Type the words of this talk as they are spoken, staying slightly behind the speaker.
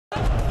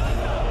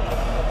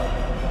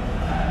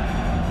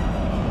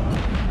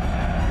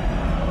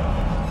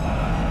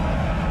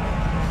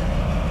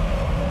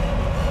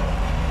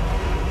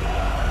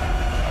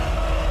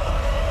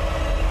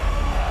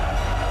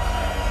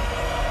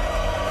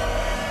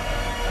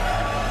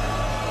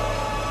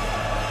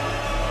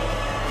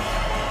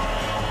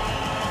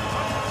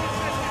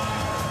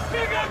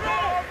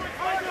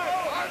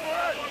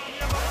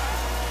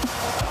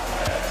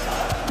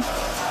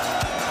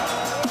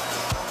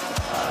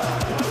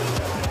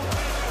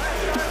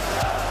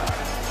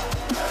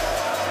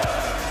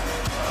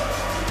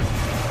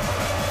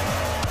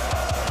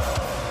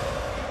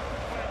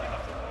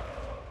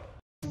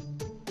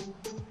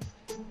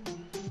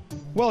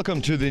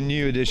Welcome to the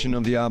new edition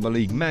of the ABBA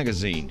League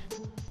magazine.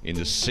 In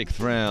the 6th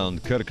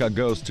round, Krka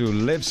goes to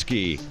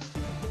Levski,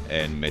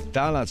 and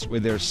Metalac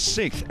with their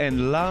 6th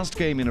and last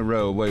game in a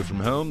row away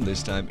from home,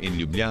 this time in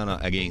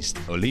Ljubljana against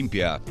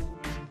Olimpia.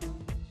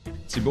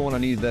 Cibona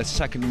needed their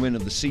 2nd win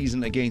of the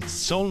season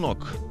against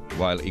Solnok,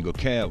 while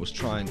Igokea was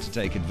trying to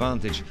take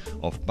advantage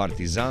of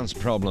Partizan's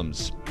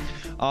problems.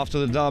 After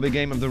the derby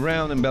game of the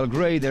round in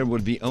Belgrade, there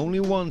would be only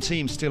one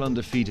team still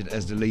undefeated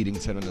as the leading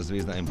Crvena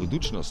Zvezda and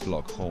Budućnost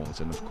lock horns,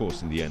 and of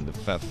course in the end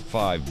the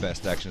 5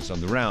 best actions of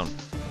the round.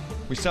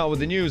 We start with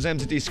the news.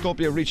 MTT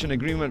Skopje reached an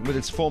agreement with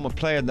its former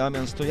player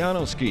Damian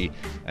Stojanovski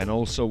and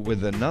also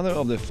with another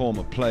of their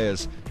former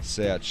players,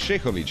 Sead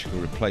Šehović,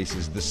 who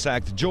replaces the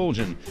sacked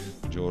Georgian,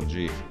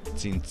 Georgi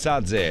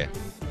Tsintzadze.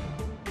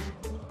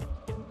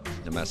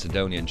 The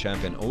Macedonian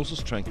champion also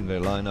strengthened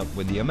their lineup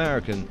with the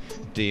American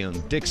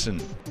Dion Dixon.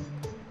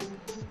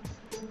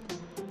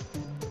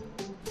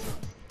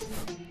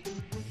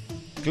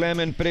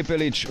 Klemen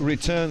Prepelic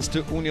returns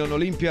to Union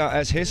Olimpija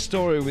as his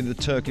story with the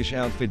Turkish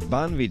outfit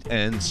Banvit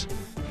ends.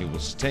 He will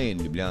stay in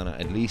Ljubljana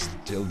at least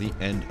till the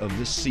end of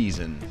the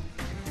season.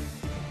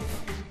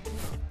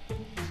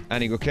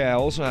 And Igokea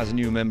also has a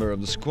new member of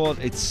the squad.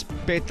 It's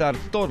Petar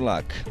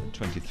Torlak.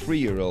 The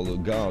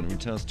 23-year-old guard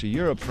returns to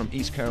Europe from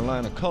East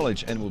Carolina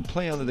College and will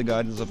play under the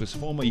guidance of his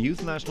former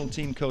youth national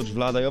team coach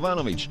Vlada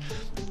Jovanovic.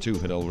 The two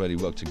had already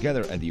worked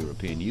together at the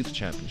European Youth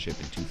Championship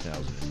in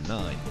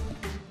 2009.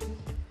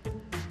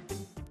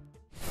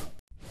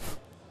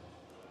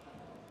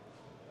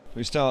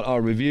 We start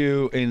our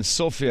review in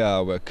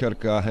Sofia, where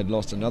Krka had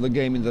lost another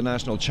game in the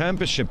national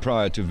championship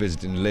prior to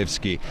visiting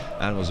Levski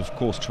and was of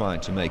course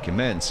trying to make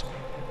amends.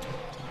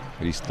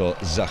 Hristo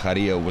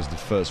Zachario was the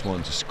first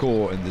one to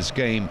score in this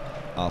game,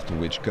 after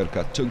which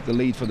Krka took the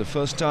lead for the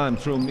first time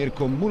through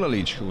Mirko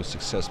Mulalic, who was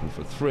successful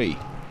for 3.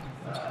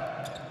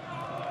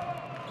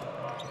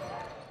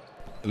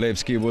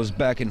 Levski was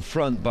back in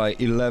front by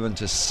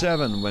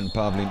 11-7 when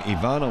Pavlin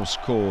Ivanov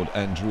scored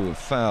and drew a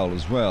foul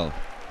as well.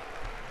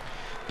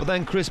 But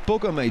then Chris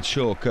Booker made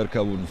sure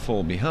Krka wouldn't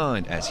fall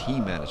behind as he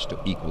managed to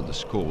equal the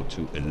score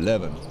to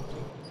 11.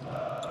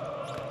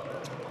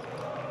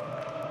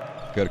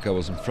 Krka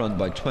was in front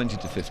by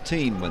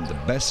 20-15 when the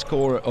best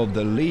scorer of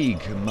the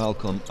league,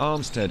 Malcolm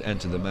Armstead,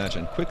 entered the match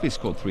and quickly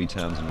scored 3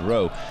 times in a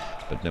row.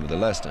 But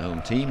nevertheless, the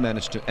home team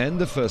managed to end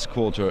the first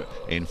quarter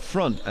in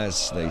front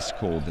as they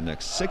scored the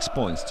next 6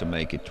 points to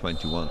make it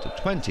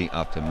 21-20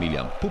 after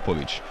Miljan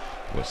Pupovic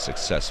was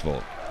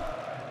successful.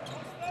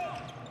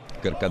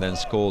 Krka then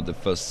scored the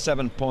first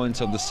 7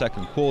 points of the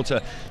second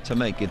quarter to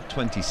make it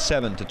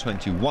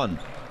 27-21.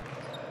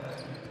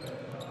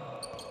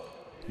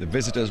 The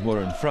visitors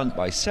were in front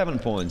by 7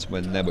 points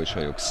when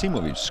Nebojša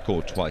Joksimovic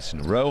scored twice in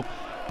a row,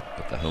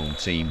 but the home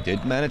team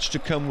did manage to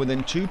come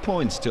within 2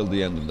 points till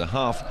the end of the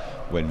half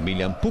when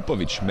Miljan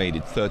Pupovic made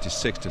it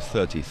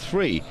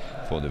 36-33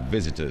 for the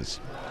visitors.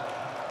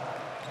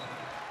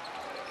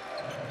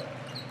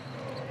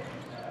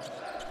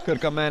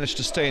 Krka managed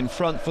to stay in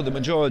front for the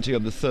majority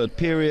of the third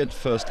period,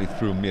 firstly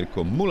through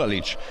Mirko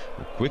Mulalic,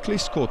 who quickly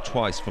scored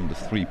twice from the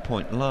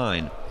 3-point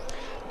line.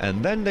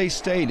 And then they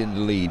stayed in the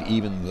lead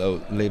even though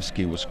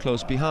Levski was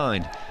close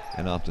behind,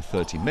 and after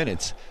 30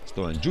 minutes,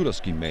 Stojan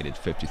Đurovski made it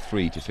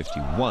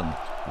 53-51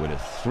 with a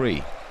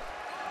 3.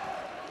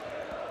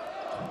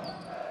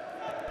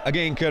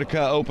 Again,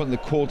 Krka opened the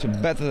quarter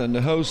better than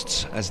the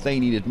hosts as they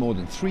needed more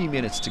than 3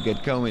 minutes to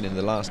get going in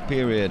the last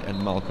period,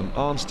 and Malcolm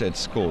Armstead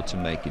scored to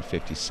make it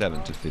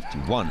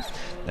 57-51.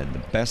 Then the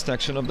best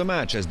action of the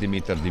match as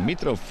Dimitar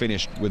Dimitrov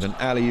finished with an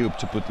alley-oop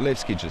to put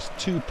Levski just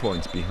 2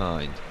 points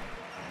behind.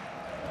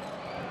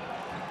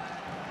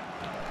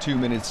 2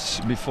 minutes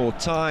before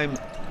time,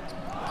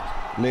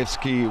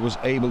 Levski was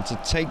able to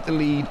take the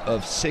lead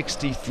of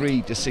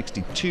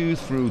 63-62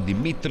 through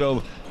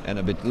Dimitrov, and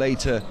a bit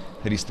later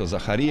Hristo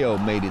Zachario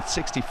made it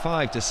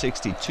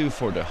 65-62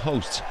 for the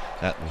hosts.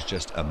 That was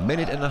just a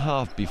minute and a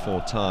half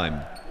before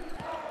time.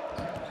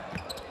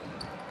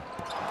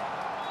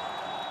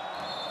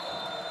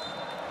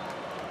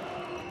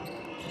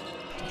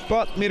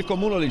 But Mirko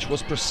Mulalic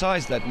was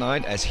precise that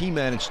night as he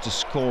managed to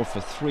score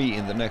for 3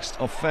 in the next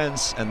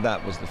offense, and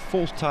that was the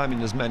 4th time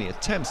in as many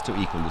attempts to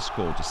equal the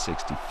score to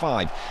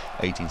 65.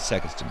 18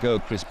 seconds to go,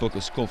 Chris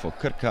Booker scored for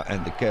Krka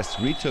and the guests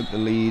retook the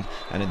lead,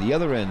 and at the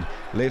other end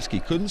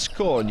Levski couldn't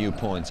score new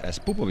points as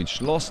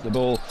Pupovic lost the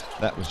ball.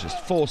 That was just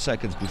 4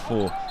 seconds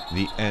before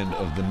the end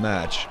of the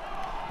match.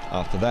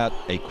 After that,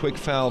 a quick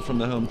foul from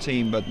the home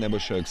team, but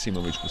Nebojša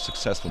Joksimovic was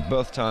successful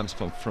both times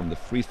from the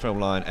free-throw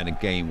line, and a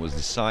game was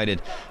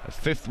decided. A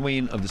 5th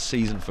win of the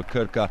season for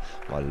Krka,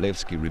 while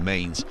Levski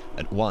remains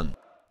at 1.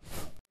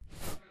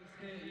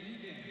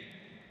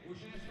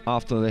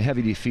 After the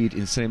heavy defeat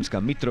in Sremska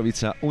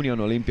Mitrovica, Union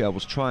Olimpija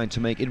was trying to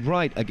make it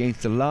right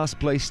against the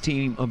last-place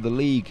team of the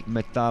league,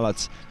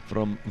 Metalac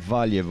from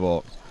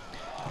Valjevo.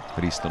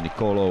 Hristo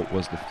Nikolo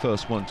was the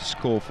first one to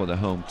score for the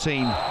home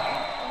team.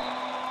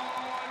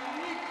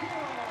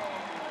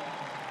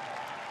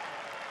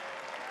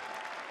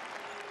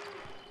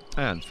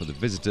 And for the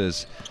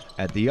visitors,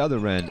 at the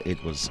other end,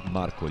 it was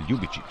Marko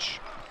Ljubicic.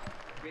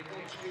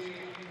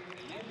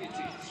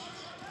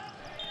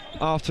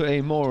 After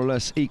a more or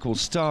less equal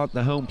start,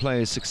 the home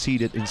players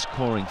succeeded in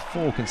scoring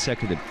 4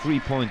 consecutive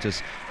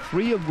three-pointers,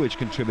 3 of which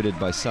contributed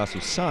by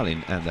Sasu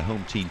Salin, and the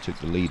home team took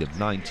the lead of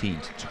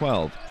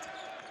 19-12.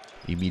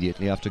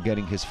 Immediately after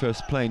getting his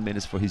first playing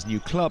minutes for his new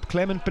club,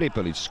 Klemen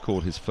Prepelic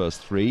scored his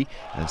first 3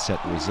 and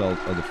set the result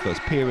of the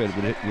first period,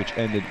 which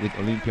ended with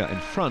Olimpia in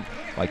front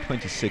by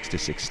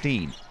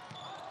 26-16.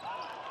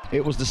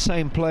 It was the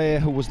same player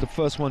who was the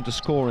first one to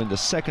score in the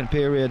second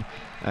period,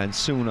 and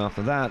soon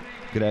after that,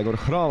 Gregor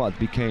Hrovat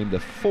became the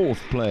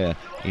 4th player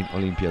in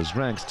Olimpia's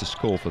ranks to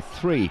score for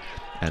 3,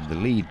 and the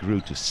lead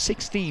grew to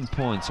 16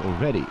 points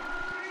already.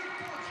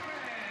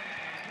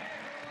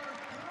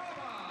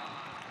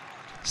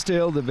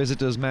 Still, the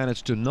visitors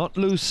managed to not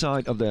lose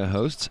sight of their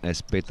hosts,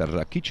 as Petar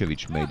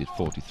Rakicevic made it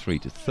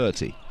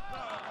 43-30.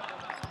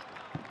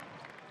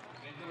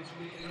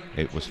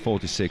 It was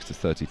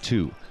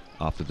 46-32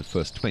 after the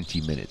first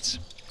 20 minutes.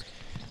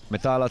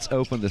 Metalac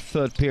opened the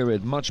third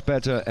period much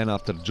better, and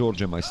after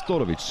George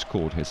Majstorovic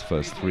scored his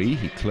first 3,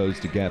 he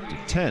closed the gap to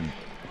 10.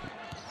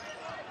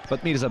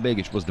 But Mirza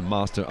Begic was the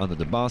master under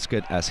the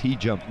basket, as he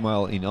jumped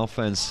well in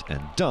offense and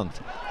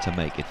dunked to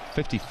make it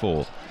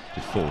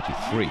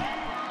 54-43.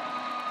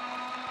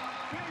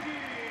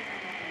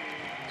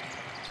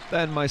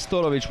 Then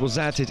Majstorovic was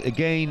at it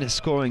again,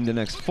 scoring the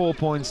next 4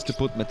 points to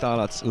put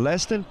Metalac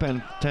less than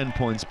 10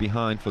 points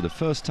behind for the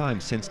first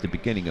time since the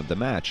beginning of the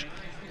match.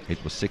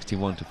 It was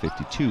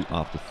 61-52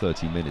 after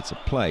 30 minutes of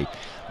play.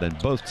 Then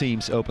both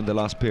teams opened the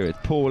last period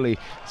poorly,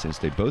 since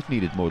they both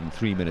needed more than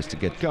 3 minutes to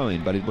get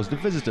going, but it was the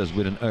visitors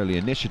with an early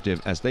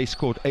initiative, as they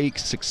scored 8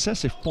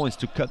 successive points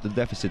to cut the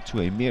deficit to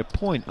a mere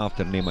point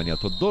after Nemanja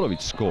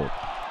Todorovic scored.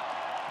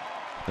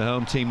 The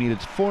home team needed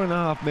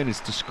 4.5 minutes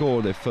to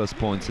score their first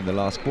points in the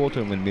last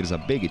quarter, when Mirza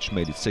Begic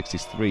made it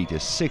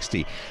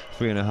 63-60.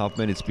 3.5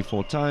 minutes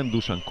before time,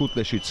 Dusan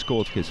Kutlesic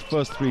scored his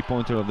first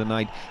three-pointer of the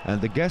night, and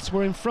the guests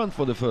were in front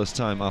for the first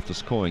time after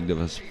scoring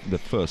the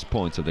first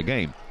points of the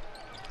game.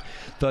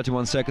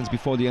 31 seconds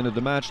before the end of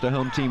the match, the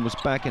home team was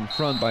back in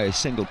front by a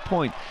single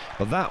point,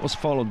 but that was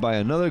followed by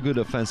another good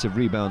offensive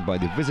rebound by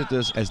the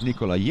visitors, as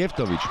Nikola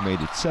Jevtovic made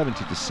it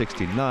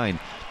 70-69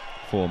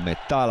 for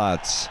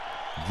Metalac.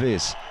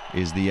 This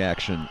is the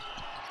action.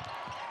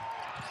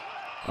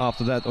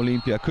 After that,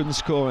 Olimpia couldn't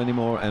score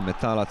anymore, and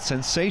Metalac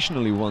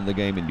sensationally won the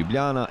game in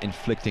Ljubljana,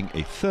 inflicting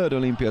a third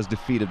Olimpia's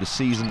defeat of the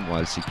season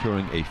while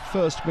securing a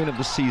first win of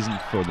the season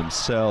for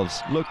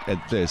themselves. Look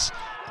at this.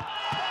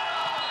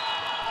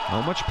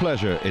 How much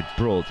pleasure it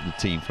brought the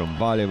team from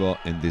Valjevo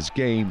in this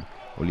game.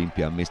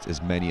 Olimpia missed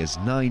as many as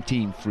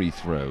 19 free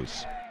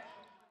throws.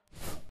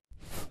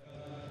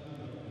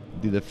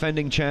 The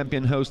defending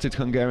champion hosted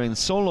Hungarian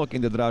Szolnok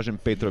in the Dražen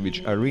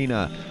Petrović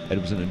Arena. It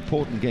was an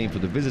important game for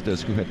the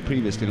visitors, who had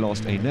previously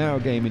lost a narrow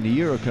game in the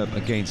Eurocup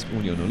against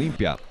Union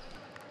Olimpia.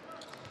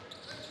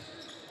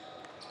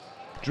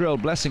 Joel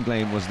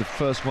Blessinglane was the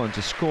first one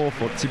to score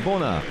for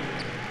Cibona.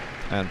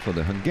 And for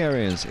the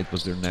Hungarians, it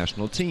was their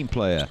national team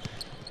player,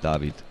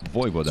 David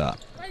Vojvoda.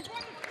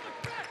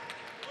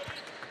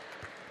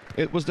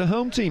 It was the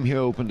home team who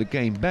opened the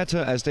game better,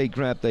 as they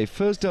grabbed their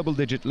first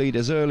double-digit lead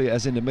as early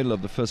as in the middle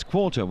of the first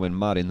quarter, when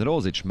Marin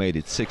Rozic made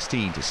it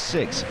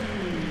 16-6.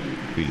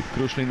 Filip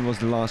Krušlin was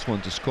the last one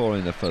to score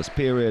in the first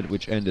period,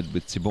 which ended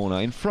with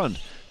Cibona in front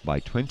by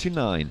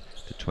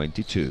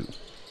 29-22.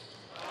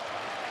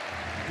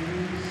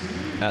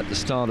 At the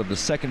start of the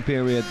second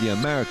period, the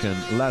American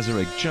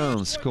Lazarek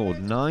Jones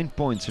scored 9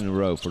 points in a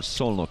row for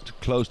Szolnok to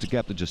close the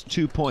gap to just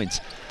 2 points.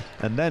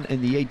 And then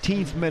in the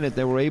 18th minute,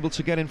 they were able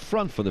to get in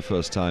front for the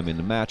first time in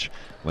the match,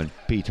 when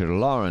Peter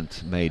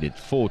Laurent made it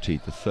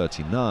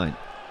 40-39.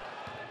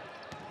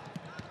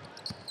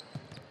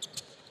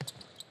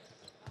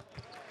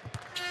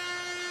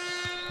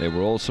 They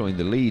were also in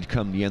the lead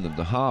come the end of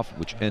the half,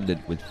 which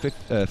ended with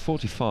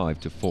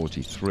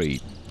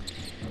 45-43.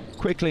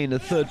 Quickly in the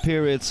third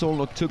period,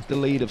 Szolnok took the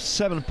lead of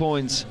 7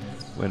 points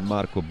when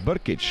Marko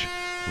Brkic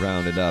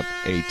rounded up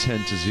a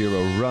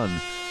 10-0 run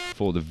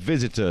for the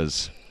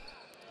visitors.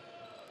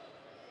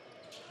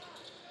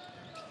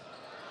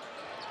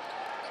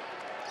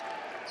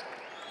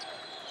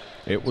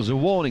 It was a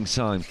warning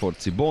sign for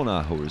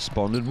Cibona, who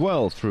responded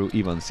well through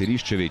Ivan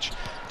Siriščević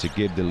to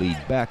give the lead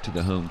back to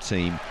the home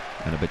team.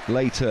 And a bit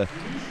later,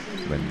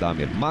 when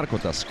Damir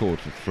Markota scored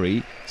for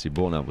 3,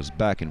 Cibona was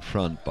back in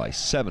front by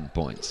 7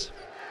 points.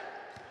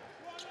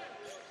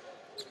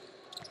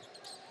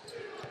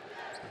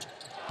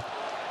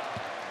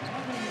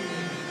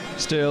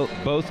 Still,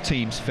 both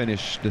teams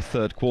finished the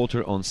third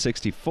quarter on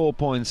 64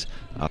 points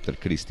after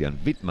Christian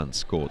Wittmann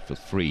scored for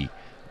 3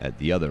 at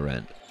the other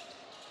end.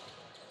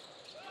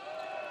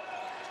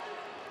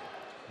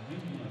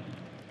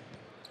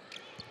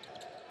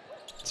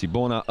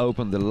 Cibona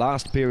opened the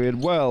last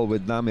period well,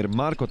 with Damir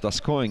Markota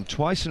scoring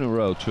twice in a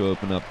row to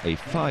open up a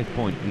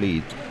 5-point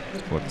lead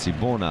for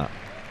Cibona.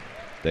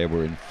 They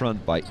were in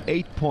front by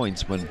 8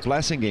 points when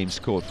Blessinglane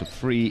scored for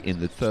 3 in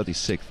the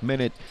 36th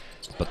minute,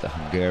 but the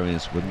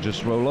Hungarians wouldn't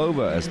just roll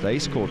over, as they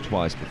scored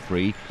twice for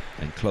 3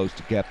 and closed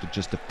the gap to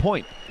just a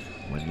point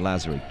when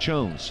Lazarek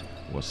Jones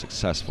was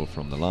successful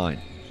from the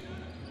line.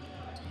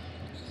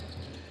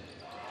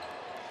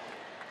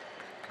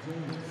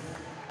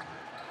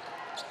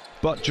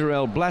 But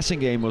Jarell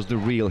Blasingame was the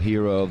real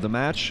hero of the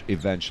match,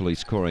 eventually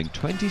scoring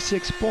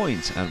 26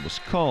 points and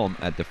was calm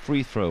at the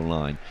free throw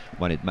line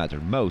when it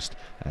mattered most,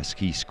 as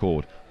he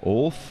scored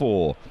all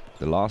 4.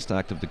 The last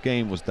act of the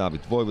game was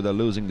David Vojvoda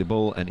losing the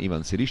ball and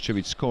Ivan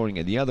Siriščević scoring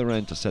at the other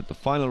end to set the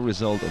final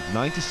result of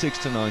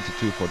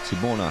 96-92 for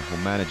Cibona, who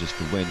manages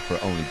to win for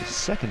only the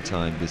second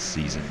time this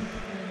season.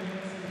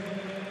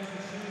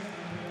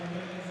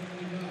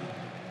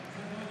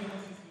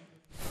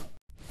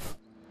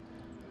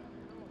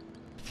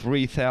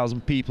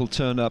 "3,000 people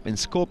turned up in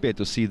Skopje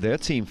to see their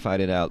team fight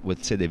it out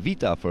with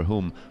Cedevita, for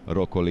whom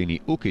Rokolini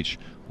Ukic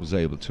was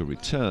able to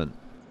return.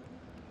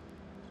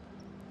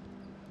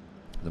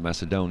 The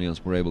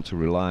Macedonians were able to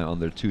rely on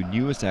their 2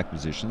 newest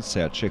acquisitions,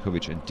 Serge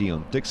Čehović and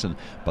Dion Dixon,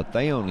 but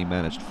they only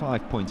managed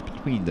 5 points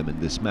between them in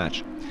this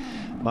match.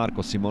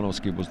 Marko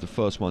Simonovski was the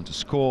first one to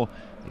score.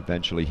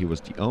 Eventually he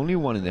was the only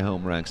one in the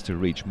home ranks to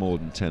reach more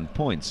than 10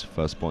 points.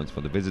 First points for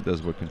the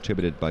visitors were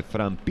contributed by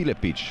Fran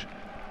Pilepic,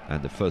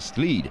 and the first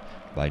lead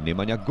by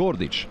Nemanja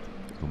Gordic,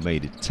 who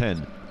made it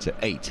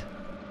 10-8.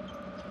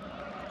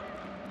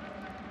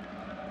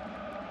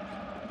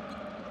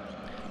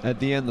 At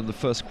the end of the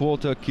first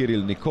quarter,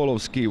 Kirill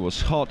Nikolovsky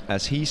was hot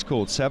as he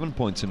scored 7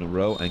 points in a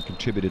row and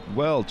contributed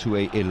well to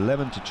a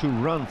 11-2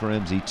 run for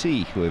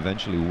MZT, who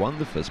eventually won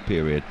the first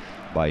period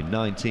by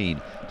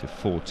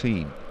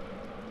 19-14.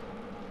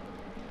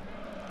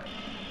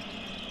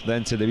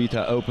 Then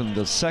Cedevita opened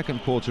the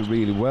second quarter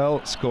really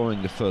well,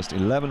 scoring the first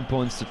 11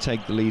 points to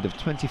take the lead of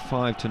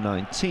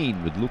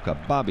 25-19, with Luka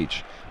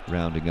Babic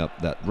rounding up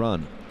that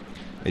run.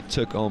 It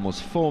took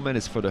almost 4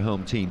 minutes for the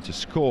home team to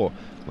score,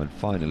 when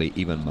finally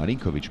Ivan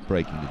Marinkovic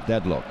breaking the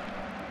deadlock.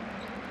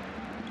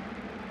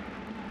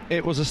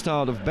 It was a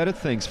start of better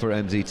things for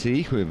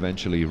MZT, who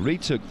eventually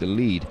retook the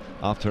lead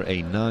after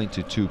a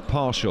 9-2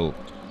 partial.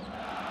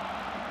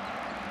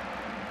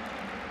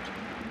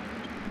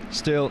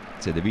 Still,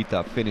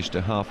 Cedevita finished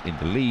the half in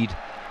the lead,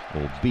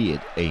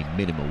 albeit a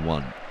minimal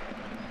one.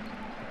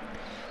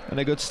 And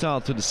a good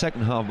start to the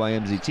second half by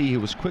MZT, who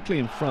was quickly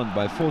in front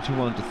by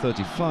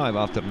 41-35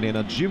 after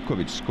Nenad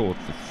Živković scored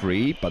for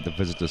 3, but the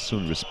visitors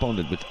soon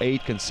responded with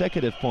 8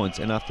 consecutive points,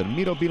 and after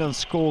Miro Bilan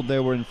scored, they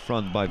were in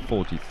front by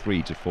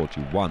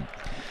 43-41.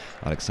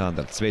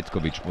 Aleksandar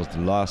Cvetković was the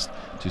last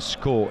to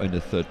score in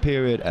the third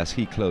period as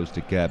he closed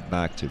the gap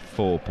back to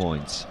 4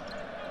 points.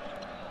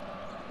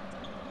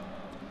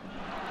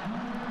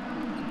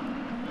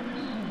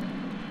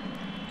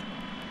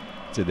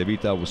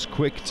 Cedevita was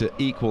quick to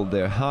equal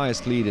their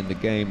highest lead in the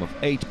game of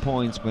 8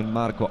 points when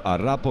Marko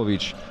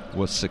Arapovic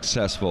was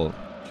successful.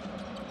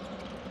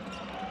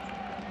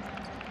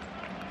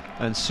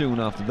 And soon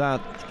after that,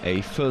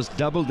 a first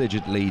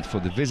double-digit lead for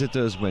the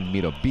visitors when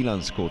Miro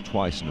Bilan scored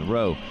twice in a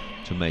row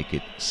to make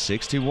it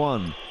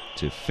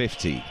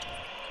 61-50.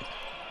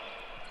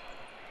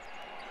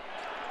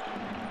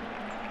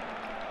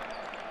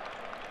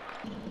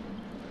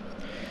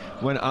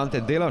 When Ante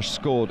Delaš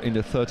scored in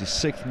the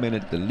 36th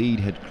minute, the lead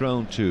had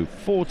grown to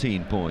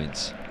 14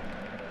 points.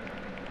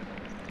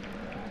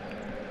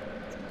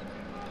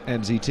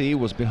 MZT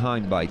was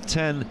behind by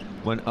 10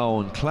 when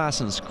Owen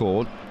Klassen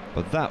scored,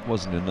 but that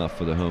wasn't enough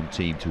for the home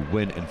team to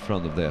win in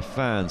front of their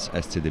fans,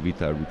 as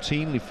Cedevita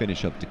routinely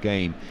finished up the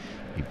game,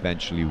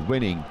 eventually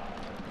winning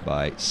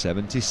by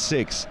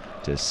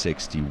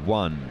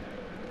 76-61.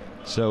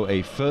 So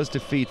a first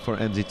defeat for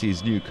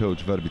MZT's new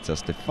coach Verbica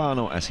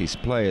Stefano, as his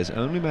players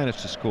only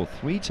managed to score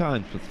 3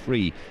 times for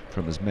 3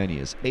 from as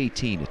many as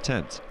 18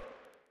 attempts.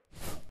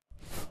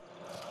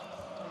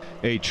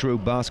 A true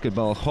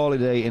basketball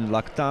holiday in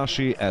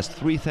Laktaši, as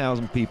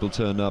 3,000 people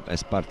turned up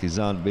as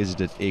Partizan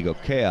visited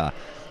Igokea,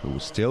 who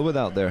was still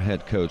without their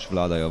head coach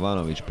Vlada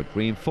Jovanovic, but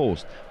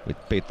reinforced with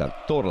Petar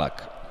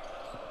Torlak.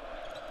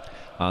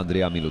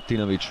 Andrija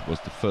Milutinovic was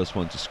the first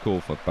one to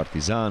score for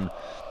Partizan,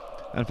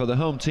 and for the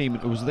home team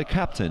it was the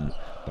captain,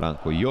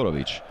 Branko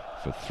Jorovic,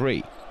 for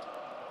 3.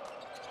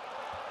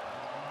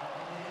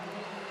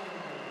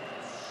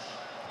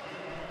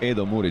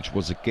 Edo Muric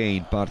was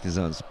again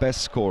Partizan's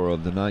best scorer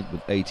of the night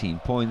with 18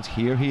 points.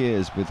 Here he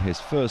is with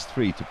his first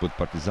 3 to put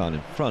Partizan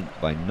in front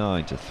by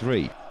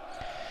 9-3.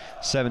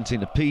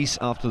 17 apiece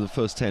after the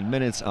first 10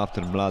 minutes, after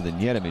Mladen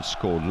Jeremic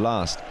scored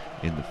last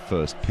in the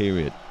first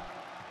period.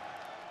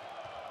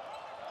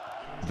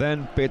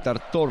 Then Petar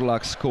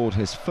Torlak scored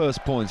his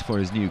first points for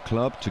his new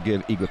club to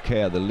give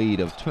Igokea the lead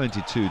of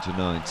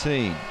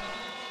 22-19.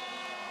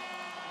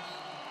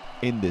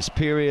 In this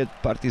period,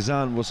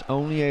 Partizan was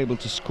only able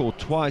to score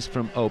twice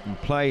from open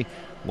play,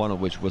 one of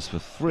which was for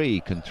 3,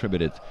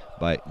 contributed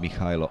by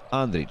Mihailo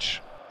Andrić.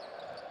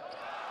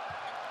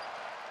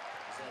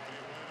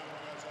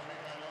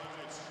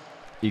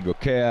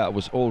 Igokea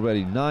was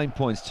already 9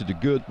 points to the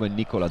good when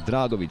Nikola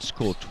Dragovic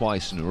scored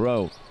twice in a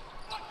row.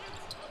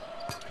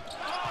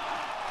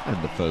 And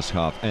the first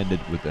half ended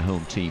with the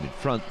home team in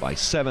front by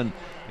 7.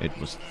 It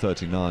was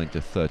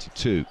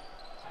 39-32.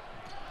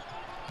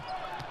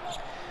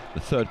 The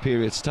third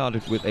period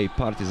started with a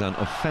Partizan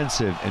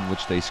offensive in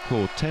which they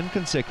scored 10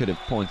 consecutive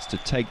points to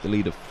take the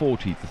lead of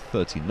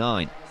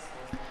 40-39.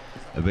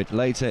 A bit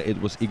later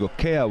it was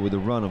Igokea with a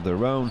run of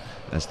their own,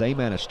 as they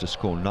managed to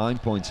score 9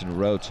 points in a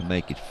row to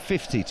make it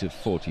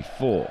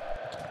 50-44.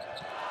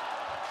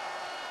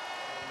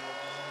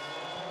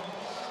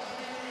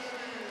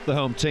 The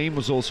home team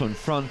was also in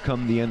front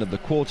come the end of the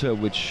quarter,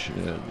 which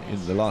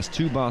in the last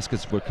two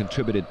baskets were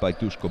contributed by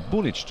Duško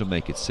Bunic to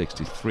make it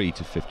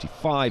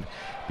 63-55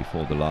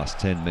 before the last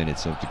 10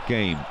 minutes of the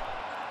game.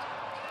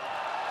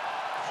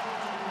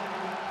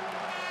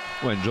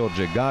 When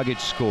Đorđe Gagić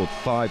scored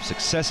 5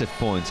 successive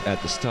points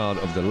at the start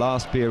of the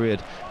last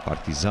period,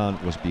 Partizan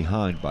was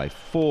behind by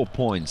 4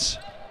 points.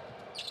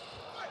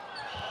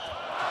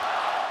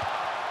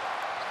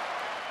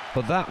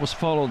 But that was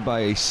followed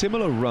by a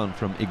similar run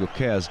from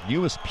Igokea's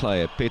newest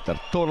player, Petar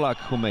Torlak,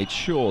 who made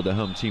sure the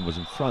home team was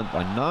in front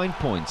by 9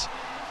 points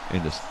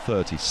in the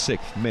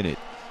 36th minute.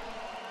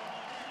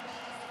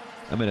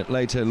 A minute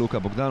later, Luka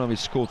Bogdanovic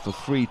scored for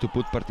 3 to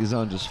put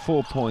Partizan just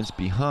 4 points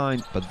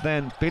behind, but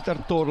then Petar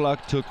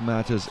Torlak took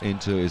matters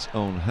into his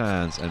own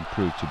hands and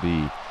proved to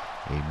be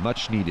a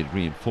much-needed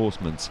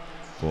reinforcement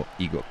for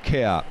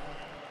Igokea.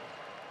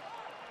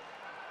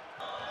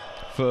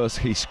 First,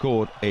 he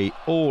scored a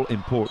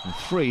all-important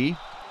 3,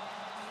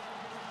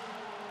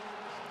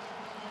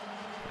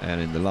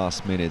 and in the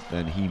last minute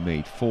then he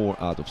made 4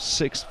 out of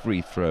 6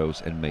 free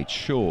throws and made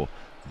sure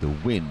the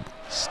win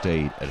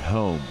stayed at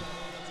home.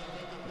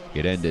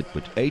 It ended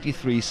with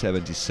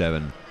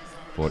 83-77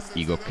 for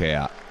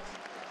Igokea.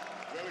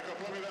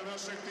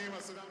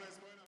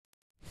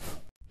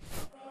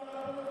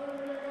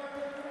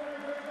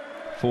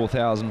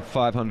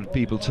 4,500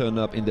 people turned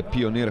up in the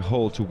Pioneer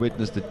Hall to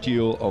witness the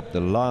duel of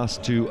the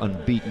last two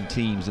unbeaten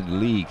teams in the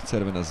league,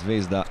 Crvena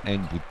Zvezda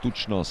and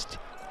Budućnost.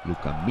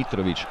 Luka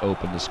Mitrovic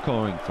opened the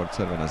scoring for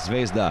Crvena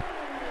Zvezda,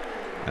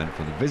 and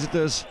for the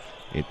visitors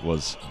it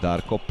was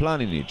Darko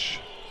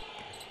Planinic.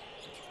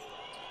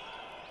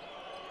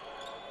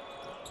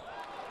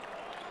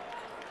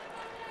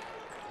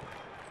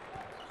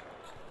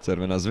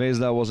 Crvena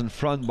Zvezda was in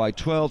front by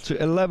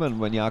 12-11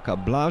 when Jaka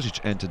Blažić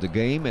entered the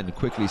game and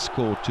quickly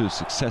scored 2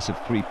 successive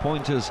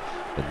three-pointers,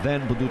 but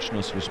then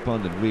Budućnost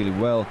responded really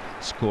well,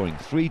 scoring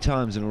 3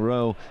 times in a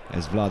row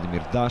as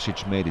Vladimir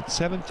Dašić made it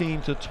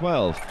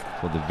 17-12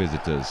 for the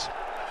visitors.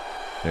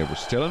 They were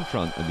still in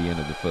front at the end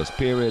of the first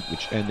period,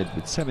 which ended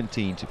with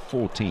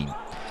 17-14.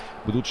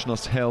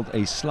 Budućnost held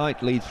a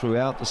slight lead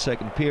throughout the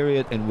second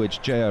period, in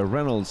which J.R.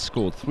 Reynolds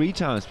scored 3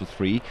 times for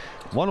 3,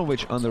 one of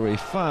which under a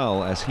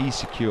foul, as he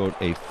secured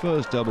a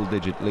first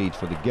double-digit lead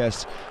for the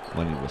guests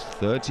when it was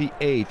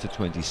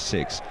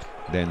 38-26.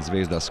 Then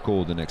Zvezda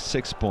scored the next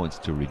 6 points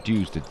to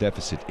reduce the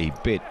deficit a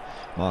bit.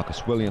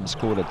 Marcus Williams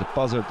scored at the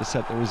buzzer to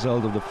set the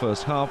result of the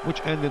first half,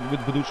 which ended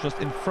with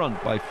Budućnost in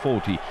front by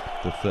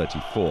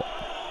 40-34.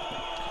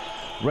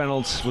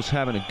 Reynolds was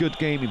having a good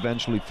game,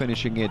 eventually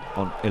finishing it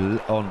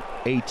on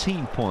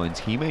 18 points.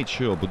 He made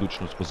sure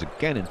Budućnost was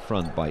again in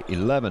front by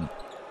 11.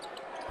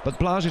 But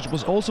Blažić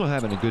was also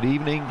having a good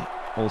evening,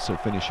 also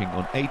finishing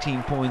on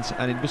 18 points,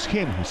 and it was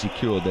him who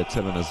secured that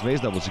Crvena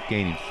Zvezda was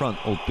again in front,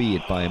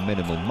 albeit by a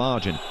minimal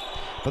margin.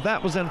 But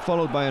that was then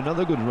followed by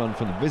another good run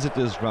from the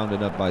visitors,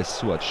 rounded up by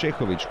Suat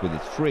Šehović with a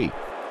 3.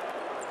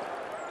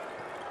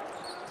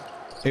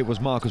 It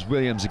was Marcus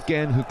Williams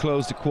again who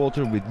closed the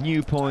quarter with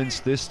new points.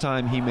 This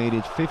time he made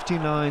it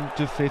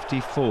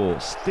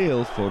 59-54,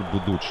 still for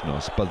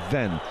Budućnost. But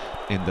then,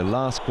 in the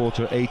last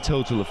quarter, a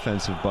total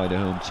offensive by the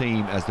home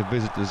team, as the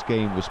visitors'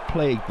 game was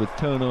plagued with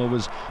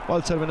turnovers,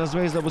 while Crvena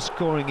Zvezda was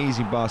scoring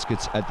easy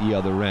baskets at the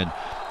other end.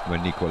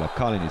 When Nikola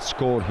Kalinic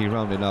scored, he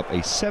rounded up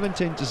a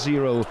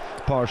 17-0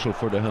 partial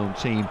for the home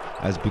team,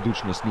 as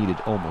Budućnost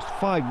needed almost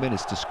 5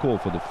 minutes to score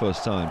for the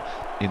first time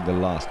in the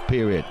last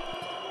period.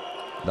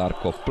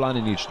 Darko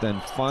Planinic then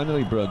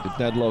finally broke the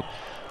deadlock,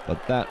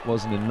 but that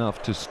wasn't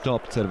enough to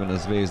stop Crvena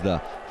Zvezda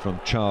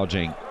from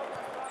charging.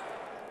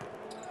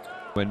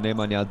 When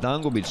Nemanja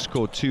Dangubić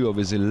scored 2 of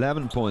his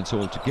 11 points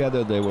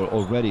altogether, they were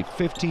already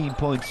 15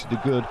 points to the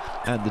good,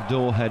 and the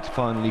door had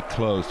finally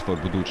closed for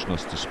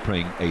Budućnost to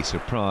spring a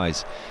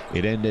surprise.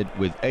 It ended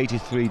with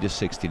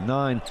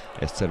 83-69,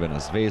 as Crvena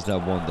Zvezda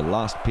won the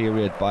last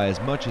period by as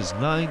much as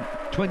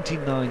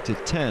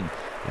 29-10,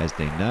 as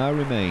they now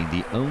remain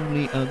the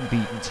only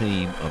unbeaten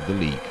team of the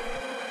league.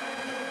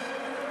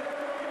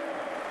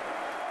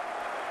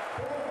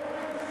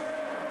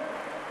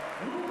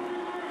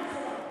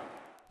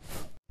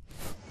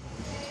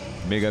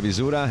 Mega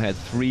Vizura had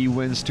 3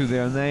 wins to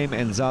their name,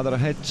 and Zadar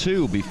had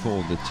 2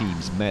 before the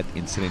teams met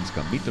in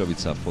Sremska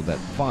Mitrovica for that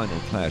final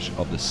clash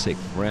of the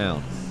 6th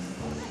round.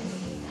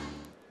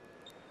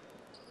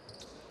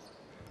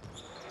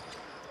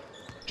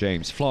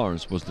 James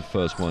Florence was the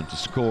first one to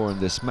score in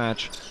this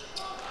match,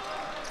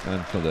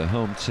 and for the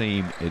home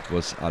team it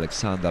was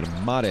Aleksandar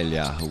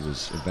Marelja who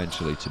was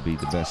eventually to be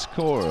the best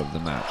scorer of the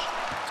match.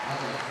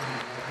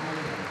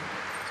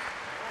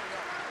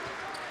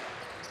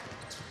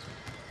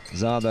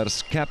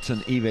 Zadar's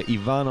captain Ive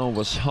Ivanov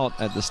was hot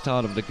at the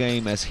start of the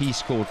game as he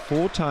scored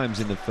 4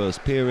 times in the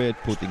first period,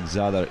 putting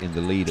Zadar in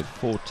the lead of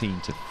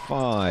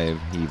 14-5.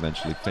 He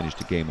eventually finished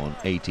the game on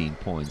 18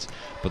 points,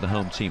 but the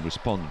home team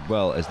responded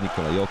well as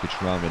Nikola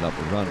Jokic rounded up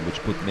a run which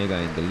put Mega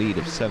in the lead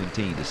of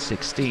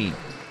 17-16.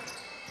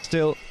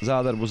 Still,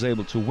 Zadar was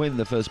able to win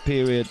the first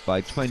period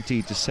by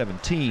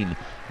 20-17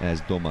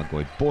 as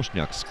Domagoj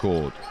Bošnjak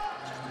scored.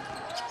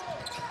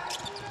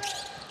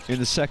 In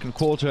the second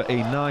quarter, a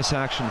nice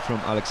action from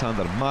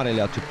Aleksandar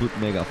Marelja to put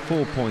Mega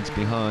 4 points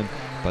behind,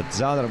 but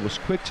Zadar was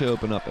quick to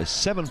open up a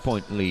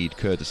 7-point lead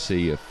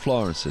courtesy of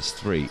Florence's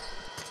 3.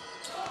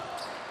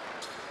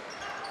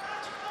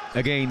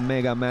 Again,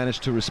 Mega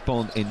managed to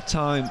respond in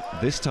time,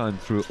 this time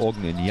through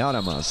Ognjen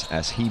Jaramas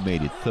as he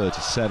made it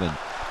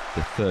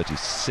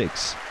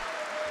 37-36.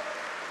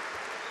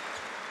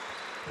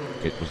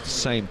 It was the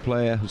same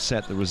player who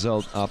set the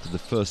result after the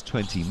first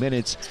 20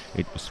 minutes.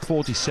 It was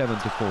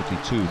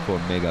 47-42 for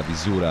Mega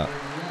Vizura.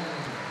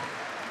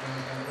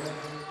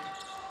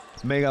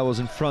 Mega was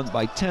in front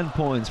by 10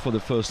 points for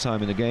the first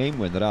time in the game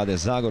when Rade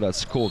Zagorac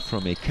scored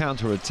from a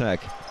counter-attack.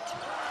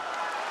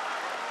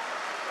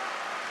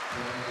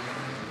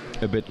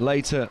 A bit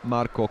later,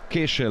 Marko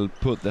Kešel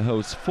put the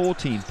hosts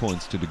 14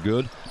 points to the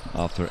good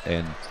after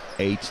an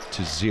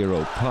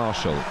 8-0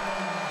 partial.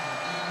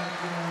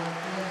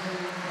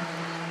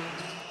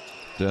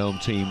 The home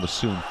team was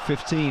soon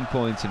 15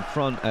 points in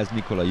front as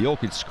Nikola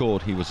Jokic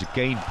scored. He was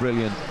again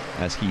brilliant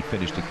as he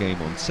finished the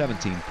game on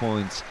 17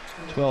 points,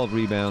 12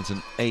 rebounds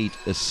and 8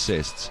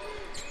 assists.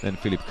 Then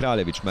Filip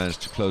Kraljevic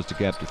managed to close the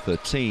gap to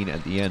 13.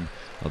 At the end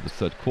of the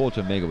third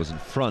quarter, Mega was in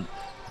front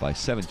by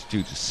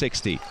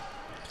 72-60.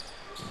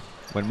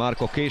 When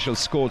Marko Kešel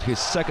scored his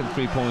second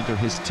three-pointer,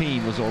 his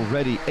team was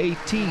already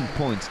 18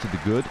 points to the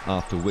good,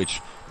 after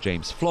which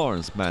James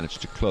Florence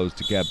managed to close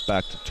the gap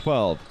back to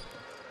 12.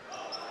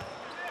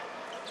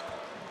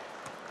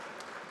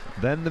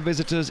 Then the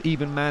visitors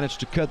even managed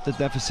to cut the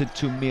deficit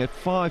to mere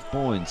 5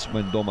 points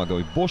when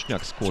Domagoj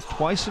Bošnjak scored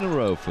twice in a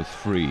row for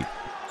 3.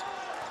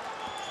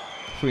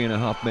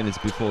 3.5 minutes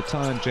before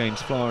time,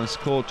 James Florence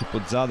scored to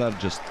put Zadar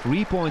just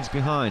 3 points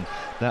behind.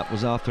 That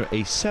was after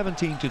a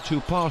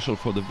 17-2 partial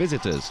for the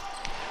visitors.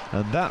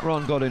 And that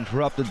run got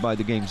interrupted by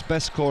the game's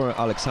best scorer,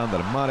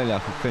 Aleksandar Marelja,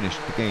 who finished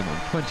the game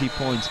on 20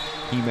 points.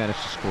 He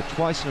managed to score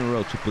twice in a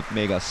row to put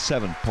Mega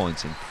 7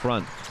 points in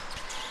front.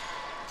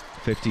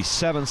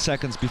 57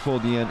 seconds before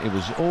the end, it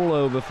was all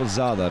over for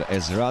Zadar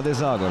as Rade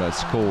Zagorac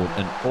scored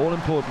an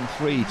all-important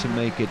 3 to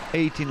make it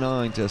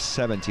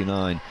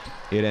 89-79.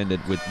 It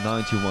ended with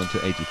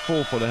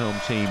 91-84 for the home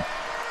team,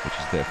 which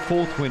is their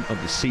 4th win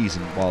of the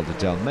season, while the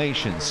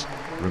Dalmatians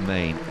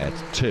remain at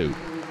 2.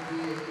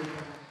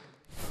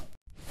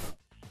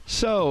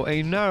 So,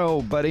 a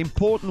narrow but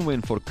important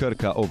win for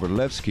Krka over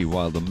Levski,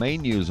 while the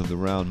main news of the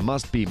round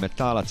must be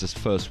Metalac's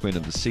first win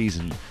of the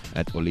season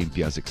at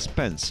Olympia's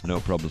expense. No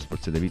problems for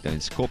Cedevita in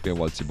Skopje,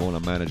 while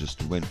Cibona manages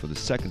to win for the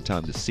second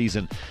time this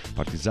season.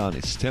 Partizan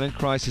is still in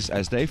crisis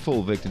as they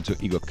fall victim to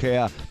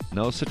Igokea.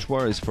 No such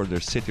worries for their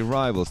city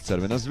rivals,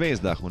 Crvena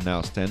Zvezda, who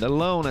now stand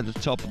alone at the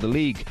top of the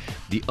league.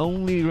 The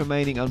only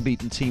remaining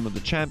unbeaten team of the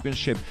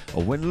championship, a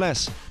win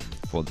less.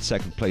 For the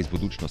second place,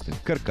 Budućnost in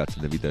Krka,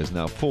 Cedevita is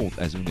now 4th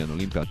as Union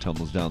Olimpija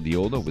tumbles down the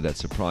order with that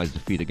surprise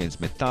defeat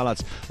against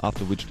Metalac,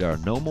 after which there are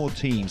no more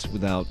teams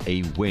without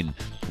a win.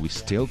 We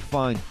still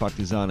find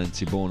Partizan and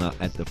Cibona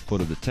at the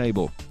foot of the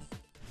table.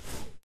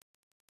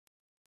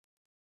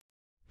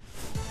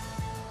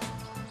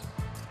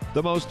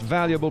 The most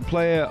valuable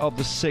player of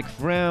the 6th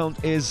round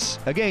is,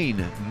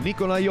 again,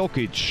 Nikola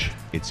Jokic.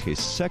 It's his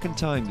second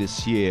time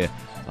this year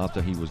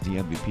after he was the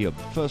MVP of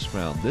the first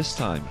round. This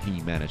time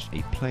he managed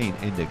a playing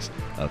index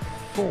of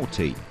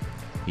 40.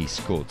 He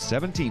scored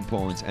 17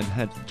 points and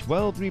had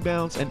 12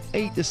 rebounds and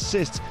 8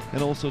 assists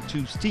and also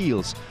 2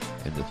 steals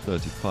in the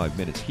 35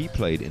 minutes he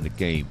played in the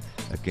game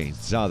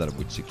against Zadar,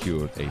 which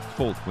secured a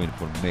 4th win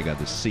for Mega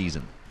this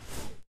season.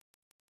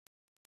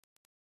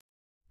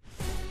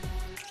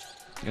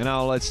 And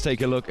now let's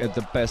take a look at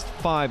the best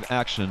 5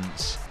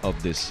 actions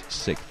of this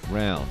 6th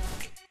round.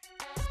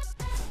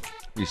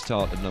 We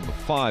start at number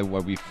 5,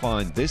 where we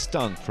find this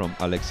dunk from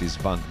Alexis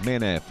Van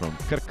Mene from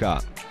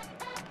Krka.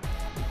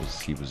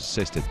 He was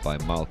assisted by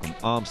Malcolm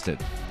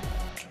Armstead.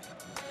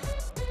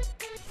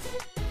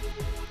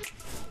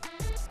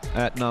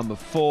 At number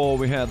 4,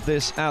 we have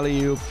this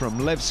alley-oop from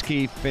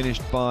Levski,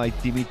 finished by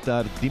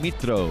Dimitar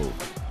Dimitrov.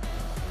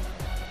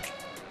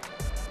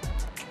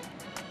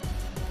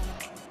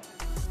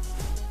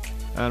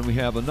 And we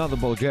have another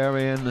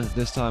Bulgarian,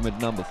 this time at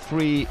number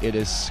 3. It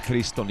is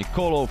Hristo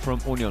Nikolov from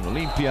Union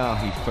Olimpija.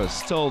 He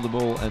first stole the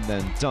ball and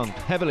then dunked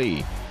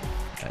heavily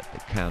at the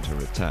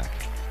counter-attack.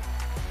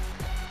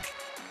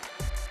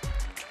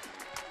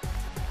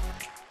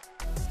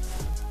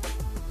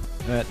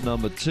 At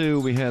number 2,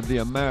 we have the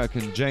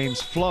American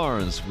James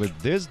Florence with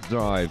this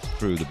drive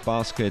through the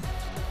basket.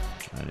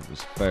 And it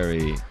was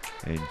very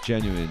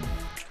genuine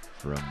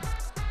from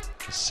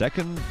the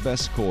second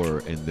best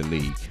scorer in the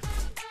league.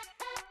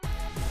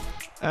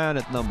 And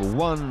at number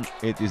 1,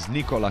 it is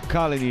Nikola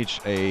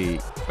Kalinic, a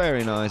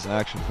very nice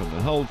action from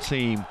the whole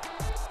team,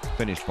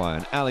 finished by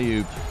an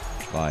alley-oop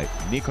by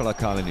Nikola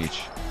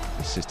Kalinic,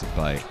 assisted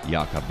by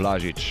Jaka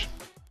Blažić.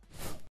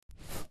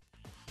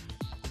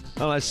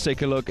 Now let's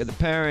take a look at the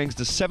pairings.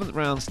 The 7th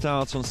round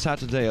starts on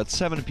Saturday at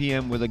 7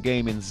 p.m. with a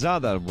game in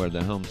Zadar, where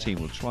the home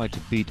team will try to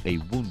beat a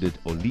wounded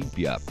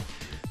Olimpia.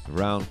 The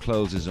round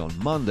closes on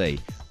Monday,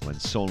 when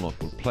Solnok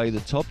will play the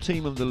top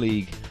team of the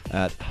league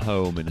at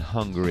home in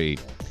Hungary.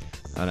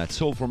 And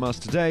that's all from us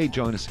today.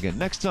 Join us again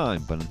next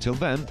time, but until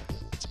then,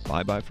 it's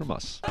bye-bye from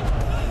us.